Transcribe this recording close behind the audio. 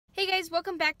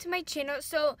welcome back to my channel.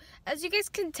 So as you guys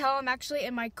can tell, I'm actually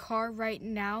in my car right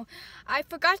now. I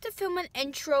forgot to film an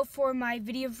intro for my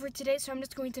video for today, so I'm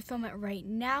just going to film it right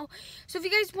now. So if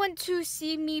you guys want to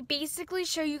see me basically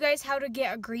show you guys how to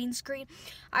get a green screen,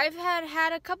 I've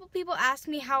had a couple people ask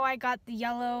me how I got the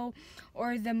yellow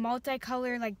or the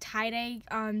multicolor like tie-dye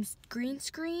green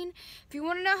screen. If you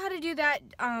want to know how to do that,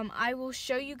 I will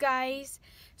show you guys,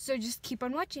 so just keep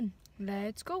on watching.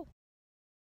 Let's go.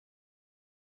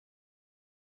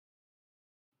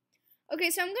 Okay,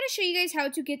 so I'm going to show you guys how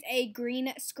to get a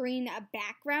green screen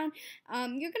background.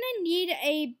 You're going to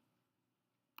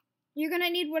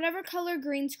need whatever color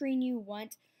green screen you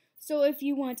want. So if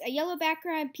you want a yellow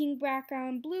background, pink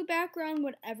background, blue background,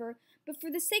 whatever. But for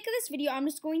the sake of this video, I'm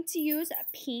just going to use a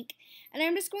pink, and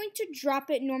I'm just going to drop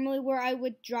it normally where I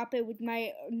would drop it with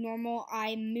my normal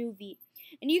iMovie.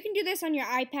 And you can do this on your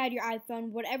iPad, your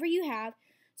iPhone, whatever you have.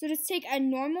 So just take a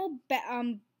normal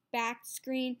back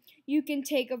screen. You can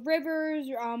take rivers,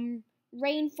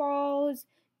 rainfalls,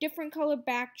 different color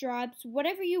backdrops,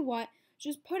 whatever you want.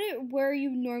 Just put it where you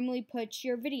normally put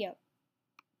your video.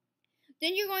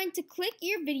 Then you're going to click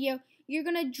your video. You're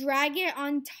going to drag it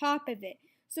on top of it.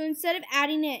 So instead of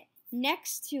adding it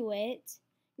next to it,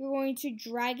 you're going to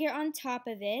drag it on top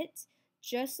of it,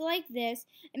 just like this.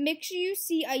 And make sure you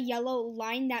see a yellow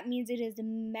line. That means it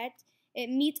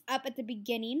meets up at the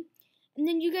beginning. And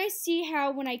then you guys see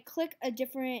how when I click a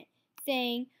different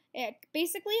thing, it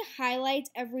basically highlights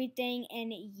everything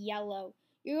in yellow.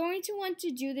 You're going to want to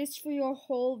do this for your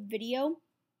whole video.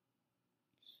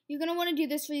 You're going to want to do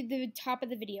this for the top of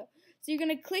the video. So you're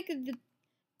going to click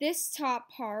this top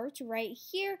part right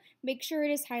here. Make sure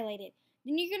it is highlighted.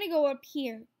 Then you're going to go up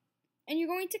here. And you're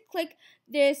going to click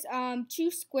this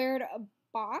two squared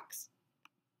box.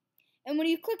 And when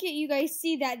you click it, you guys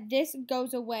see that this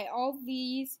goes away. All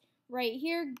these right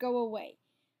here go away.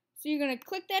 So you're going to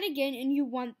click that again, and you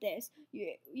want this.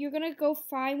 You're going to go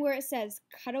find where it says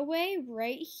cutaway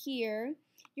right here.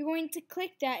 You're going to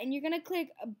click that, and you're going to click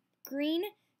a green/blue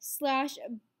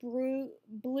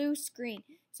screen.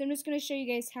 So I'm just going to show you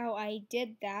guys how I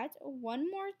did that one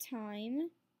more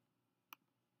time.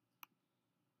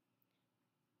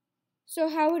 So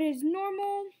how it is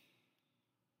normal.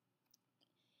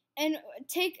 And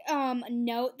take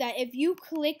note that if you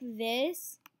click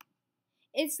this,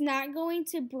 it's not going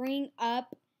to bring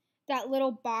up that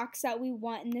little box that we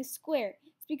want in the square.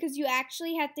 It's because you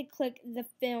actually have to click the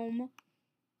film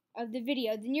of the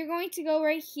video. Then you're going to go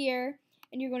right here,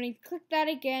 and you're going to click that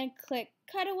again, click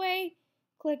cutaway,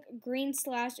 click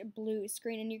green/blue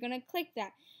screen, and you're going to click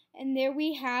that. And there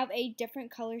we have a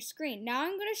different color screen. Now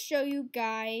I'm going to show you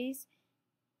guys.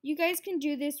 You guys can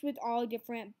do this with all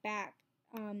different back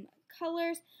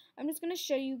colors. I'm just going to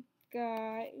show you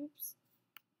guys. Oops.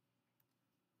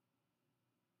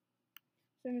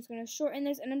 So I'm just going to shorten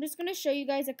this, and I'm just going to show you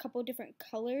guys a couple different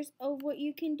colors of what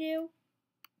you can do.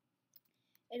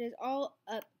 It is all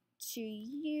up to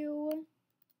you.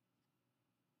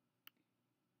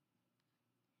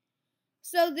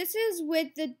 So this is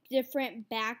with the different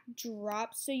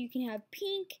backdrops. So you can have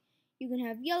pink, you can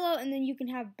have yellow, and then you can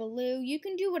have blue. You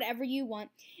can do whatever you want.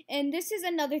 And this is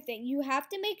another thing. You have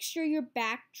to make sure your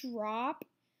backdrop.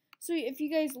 So if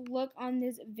you guys look on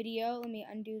this video, let me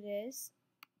undo this.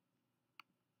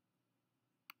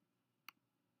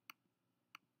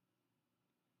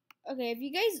 Okay, if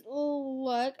you guys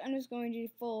look, I'm just going to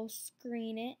full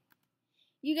screen it.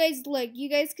 You guys look, you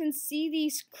guys can see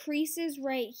these creases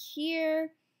right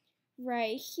here,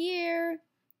 right here,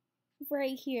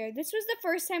 right here. This was the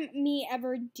first time me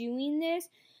ever doing this.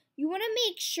 You want to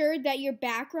make sure that your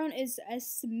background is as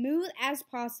smooth as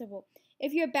possible.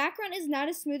 If your background is not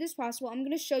as smooth as possible, I'm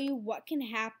going to show you what can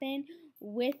happen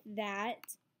with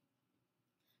that.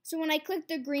 So when I click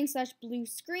the green/blue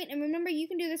screen, and remember you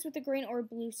can do this with the green or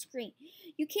blue screen,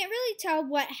 you can't really tell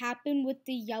what happened with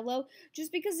the yellow.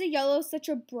 Just because the yellow is such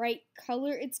a bright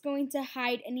color, it's going to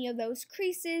hide any of those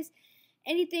creases,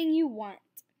 anything you want.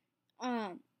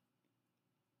 But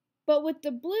with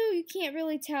the blue, you can't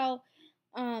really tell.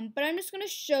 But I'm just going to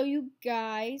show you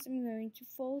guys. I'm going to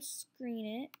full screen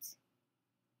it.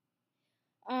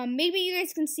 Maybe you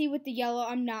guys can see with the yellow,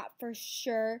 I'm not for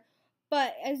sure.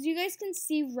 But as you guys can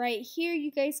see right here,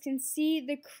 you guys can see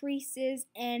the creases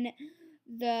and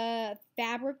the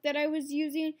fabric that I was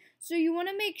using. So you want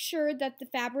to make sure that the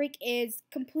fabric is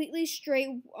completely straight,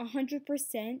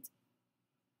 100%.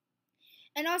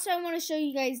 And also I want to show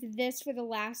you guys this for the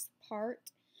last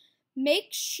part.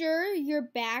 Make sure your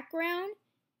background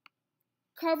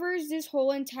covers this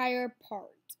whole entire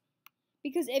part.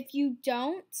 Because if you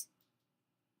don't,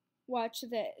 watch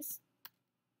this.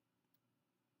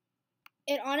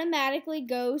 it automatically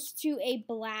goes to a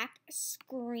black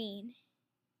screen.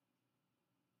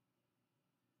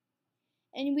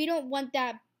 And we don't want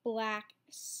that black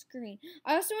screen.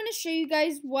 I also want to show you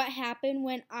guys what happened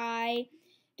when I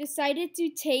decided to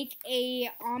take a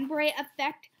ombre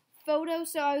effect photo.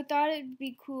 So I thought it'd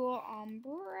be cool.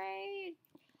 Ombre.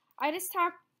 I just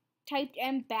typed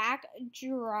in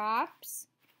backdrops.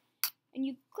 And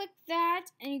you click that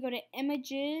and you go to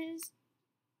images.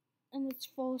 And let's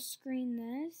full screen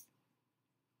this.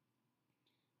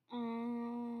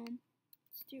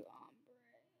 Let's do ombre.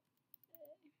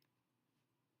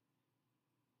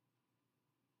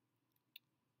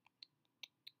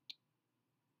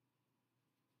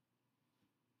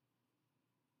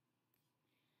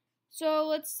 So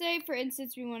let's say, for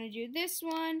instance, we want to do this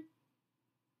one.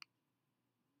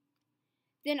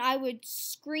 Then I would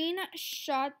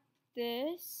screenshot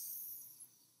this.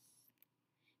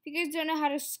 If you guys don't know how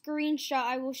to screenshot,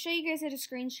 I will show you guys how to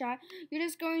screenshot. You're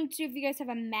just going to, if you guys have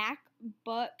a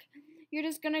MacBook, you're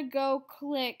just going to go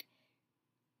click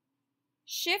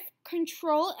Shift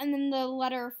Control and then the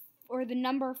letter or the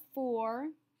number 4.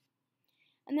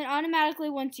 And then automatically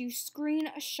once you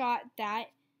screenshot that,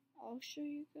 I'll show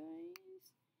you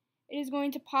guys. It is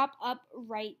going to pop up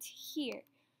right here.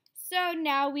 So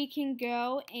now we can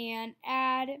go and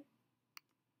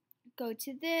go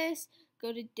to this,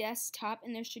 go to desktop,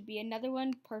 and there should be another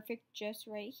one perfect just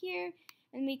right here.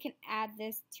 And we can add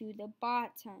this to the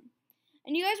bottom.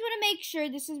 And you guys want to make sure,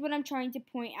 this is what I'm trying to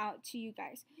point out to you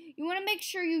guys. You want to make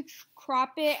sure you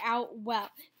crop it out well.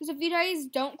 Because if you guys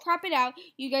don't crop it out,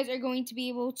 you guys are going to be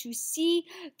able to see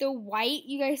the white.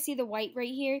 You guys see the white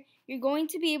right here? You're going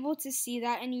to be able to see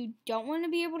that, and you don't want to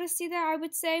be able to see that, I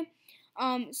would say.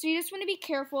 So you just want to be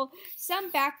careful.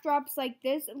 Some backdrops like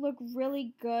this look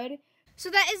really good. So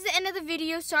that is the end of the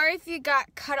video. Sorry if you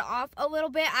got cut off a little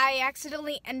bit. I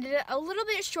accidentally ended it a little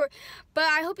bit short. But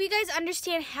I hope you guys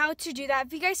understand how to do that.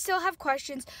 If you guys still have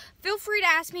questions, feel free to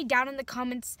ask me down in the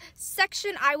comments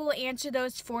section. I will answer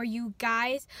those for you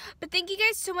guys. But thank you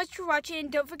guys so much for watching.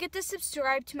 And don't forget to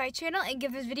subscribe to my channel and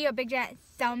give this video a big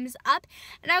thumbs up.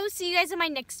 And I will see you guys in my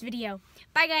next video.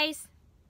 Bye, guys.